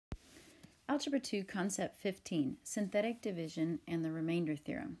Algebra 2, Concept 15, Synthetic Division and the Remainder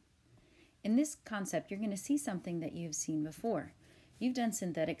Theorem. In this concept, you're going to see something that you've seen before. You've done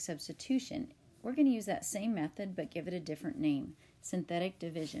synthetic substitution. We're going to use that same method but give it a different name, synthetic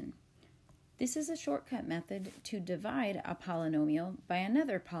division. This is a shortcut method to divide a polynomial by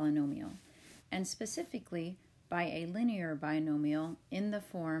another polynomial, and specifically by a linear binomial in the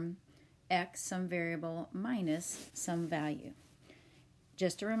form x some variable minus some value.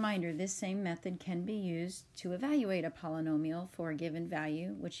 Just a reminder, this same method can be used to evaluate a polynomial for a given value,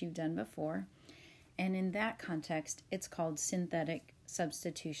 which you've done before, and in that context, it's called synthetic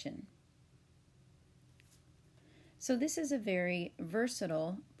substitution. So this is a very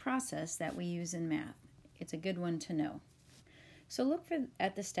versatile process that we use in math. It's a good one to know. So look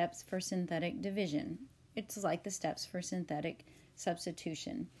at the steps for synthetic division. It's like the steps for synthetic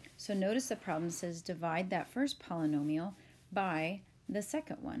substitution. So notice the problem says divide that first polynomial by the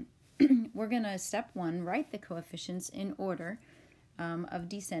second one. We're going to, step 1, write the coefficients in order of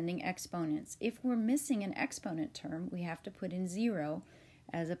descending exponents. If we're missing an exponent term, we have to put in 0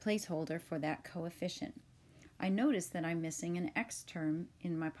 as a placeholder for that coefficient. I notice that I'm missing an x term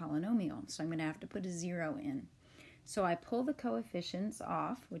in my polynomial, so I'm going to have to put a 0 in. So I pull the coefficients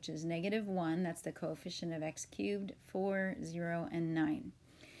off, which is -1, that's the coefficient of x cubed, 4, 0, and 9.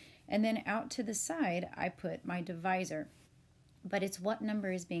 And then out to the side, I put my divisor. But it's what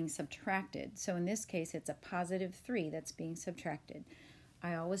number is being subtracted. So in this case, it's a positive 3 that's being subtracted.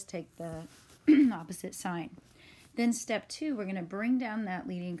 I always take the opposite sign. Then step 2, we're going to bring down that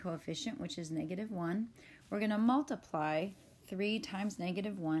leading coefficient, which is -1. We're going to multiply 3 times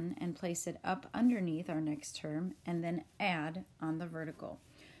 -1 and place it up underneath our next term, and then add on the vertical.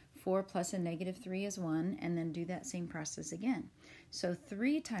 4 plus a -3 is 1, and then do that same process again. So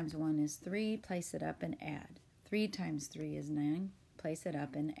 3 times 1 is 3, place it up and add. 3 times 3 is 9, place it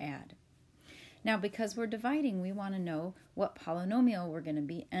up and add. Now because we're dividing, we want to know what polynomial we're going to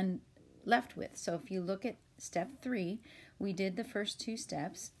be left with. So if you look at step 3, we did the first 2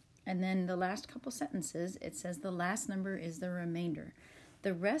 steps, and then the last couple sentences, it says the last number is the remainder.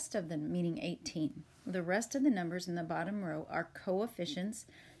 The rest of them, meaning 18, the rest of the numbers in the bottom row are coefficients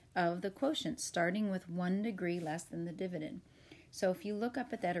of the quotient, starting with 1 degree less than the dividend. So if you look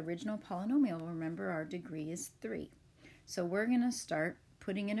up at that original polynomial, remember our degree is 3. So we're going to start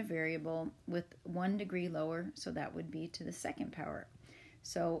putting in a variable with 1 degree lower, so that would be to the second power.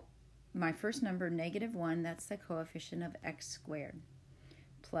 So my first number, -1, that's the coefficient of x squared,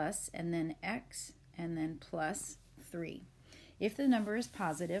 plus, and then x, and then plus 3. If the number is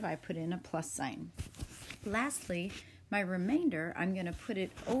positive, I put in a plus sign. Lastly, my remainder, I'm going to put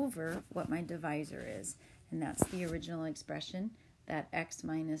it over what my divisor is, and that's the original expression, that x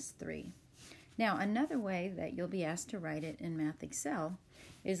minus 3. Now, another way that you'll be asked to write it in Math Excel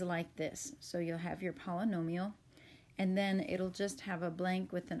is like this. So you'll have your polynomial, and then it'll just have a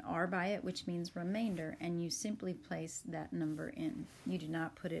blank with an r by it, which means remainder, and you simply place that number in. You do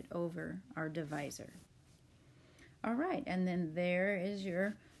not put it over our divisor. All right, and then there is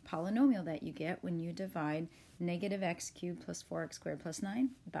your polynomial that you get when you divide -x cubed plus 4x squared plus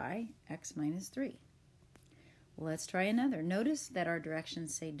 9 by x minus 3. Let's try another. Notice that our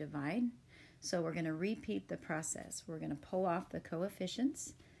directions say divide, so we're going to repeat the process. We're going to pull off the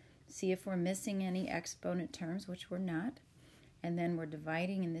coefficients, see if we're missing any exponent terms, which we're not, and then we're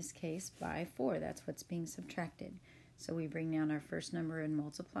dividing, in this case, by 4. That's what's being subtracted. So we bring down our first number and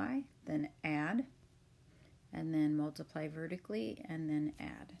multiply, then add, and then multiply vertically, and then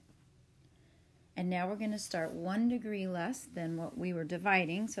add. And now we're going to start 1 degree less than what we were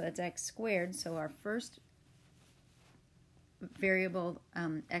dividing, so that's x squared, so our first variable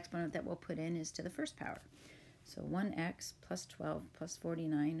exponent that we'll put in is to the first power. So 1x plus 12 plus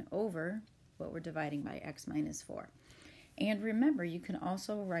 49 over what we're dividing by x minus 4. And remember, you can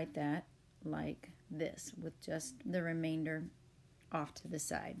also write that like this, with just the remainder off to the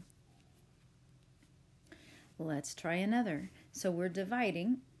side. Let's try another. So we're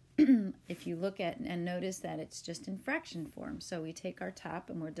dividing. If you look at and notice that it's just in fraction form. So we take our top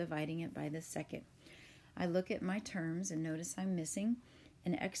and we're dividing it by the second. I look at my terms and notice I'm missing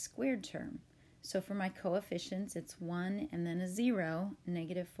an x squared term. So for my coefficients, it's 1 and then a 0,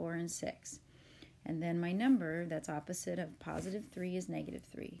 -4 and 6. And then my number that's opposite of positive 3 is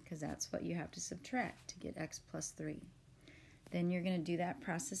 -3, because that's what you have to subtract to get x plus 3. Then you're going to do that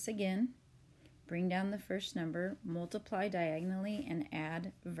process again. Bring down the first number, multiply diagonally, and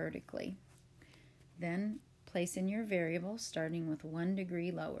add vertically. Then place in your variable starting with 1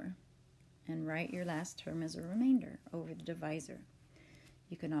 degree lower, and write your last term as a remainder over the divisor.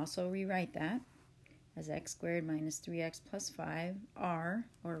 You can also rewrite that as x squared minus 3x plus 5, r,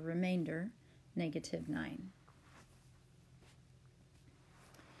 or remainder, negative 9.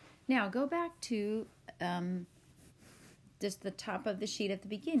 Now go back to just the top of the sheet at the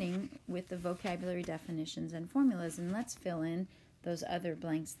beginning with the vocabulary definitions and formulas, and let's fill in those other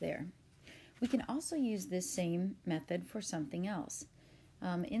blanks there. We can also use this same method for something else.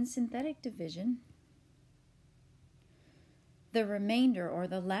 In synthetic division, the remainder, or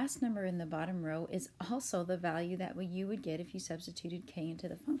the last number in the bottom row, is also the value that you would get if you substituted k into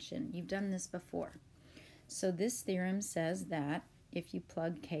the function. You've done this before. So this theorem says that if you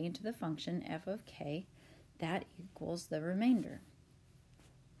plug k into the function f of k, that equals the remainder.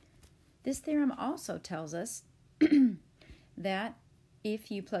 This theorem also tells us that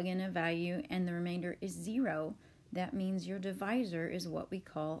if you plug in a value and the remainder is 0, that means your divisor is what we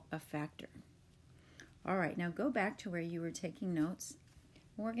call a factor. All right, now go back to where you were taking notes.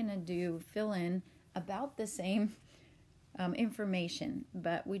 We're going to fill in about the same information,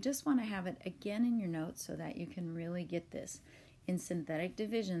 but we just want to have it again in your notes so that you can really get this. In synthetic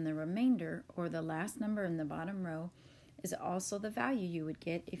division, the remainder, or the last number in the bottom row, is also the value you would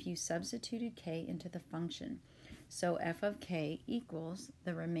get if you substituted k into the function. So f of k equals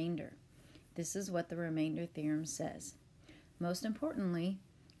the remainder. This is what the remainder theorem says. Most importantly,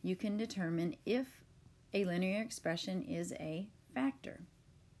 you can determine if a linear expression is a factor,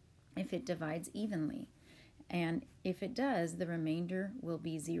 if it divides evenly, and if it does, the remainder will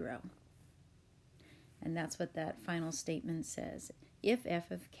be 0. And that's what that final statement says. If f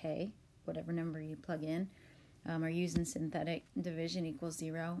of k, whatever number you plug in, or using synthetic division equals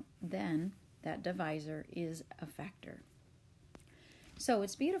 0, then that divisor is a factor. So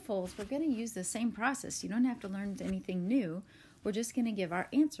what's beautiful is we're going to use the same process. You don't have to learn anything new. We're just going to give our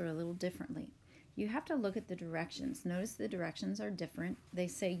answer a little differently. You have to look at the directions. Notice the directions are different. They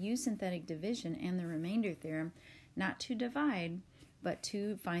say use synthetic division and the remainder theorem not to divide, but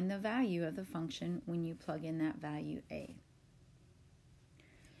to find the value of the function when you plug in that value a.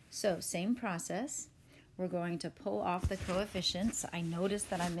 So same process. We're going to pull off the coefficients. I noticed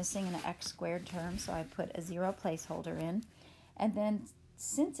that I'm missing an x squared term, so I put a 0 placeholder in. And then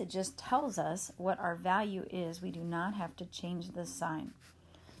since it just tells us what our value is, we do not have to change the sign.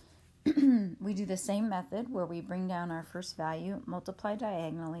 We do the same method where we bring down our first value, multiply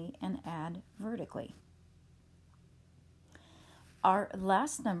diagonally, and add vertically. Our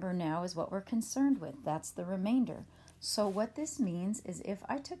last number now is what we're concerned with. That's the remainder. So what this means is if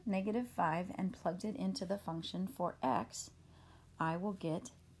I took negative 5 and plugged it into the function for x, I will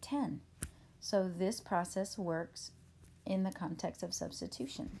get 10. So this process works in the context of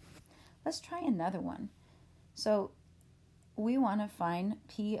substitution. Let's try another one. So we want to find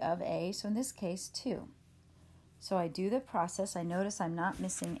p of a, so in this case 2. So I do the process. I notice I'm not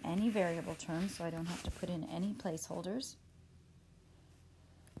missing any variable terms, so I don't have to put in any placeholders.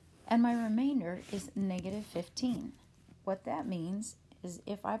 And my remainder is negative 15. What that means is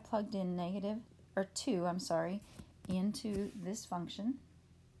if I plugged in 2 into this function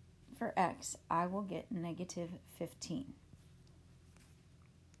for x, I will get negative 15.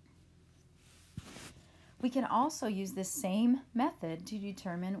 We can also use the same method to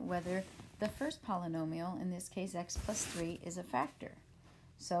determine whether the first polynomial, in this case x plus 3, is a factor.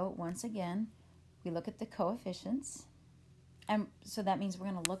 So once again, we look at the coefficients, and so that means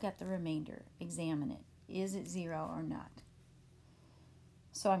we're going to look at the remainder, examine it. Is it 0 or not?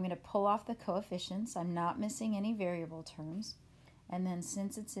 So I'm going to pull off the coefficients. I'm not missing any variable terms. And then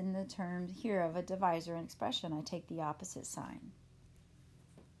since it's in the term here of a divisor and expression, I take the opposite sign.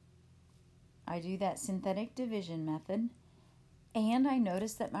 I do that synthetic division method, and I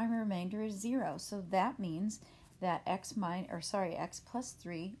notice that my remainder is 0. So that means that x plus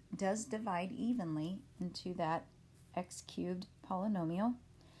 3 does divide evenly into that x cubed polynomial.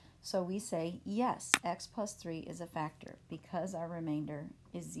 So we say, yes, x plus 3 is a factor because our remainder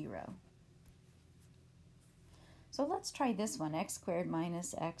is 0. So let's try this one, x squared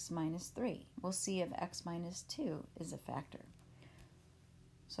minus x minus 3. We'll see if x minus 2 is a factor.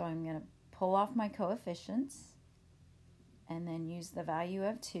 So I'm going to pull off my coefficients and then use the value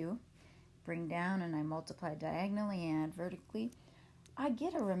of 2, bring down, and I multiply diagonally and vertically. I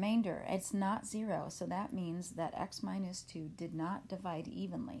get a remainder. It's not 0, so that means that x minus 2 did not divide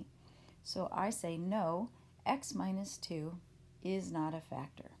evenly. So I say no, x minus 2 is not a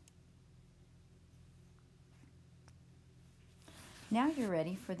factor. Now you're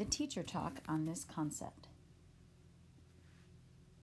ready for the teacher talk on this concept.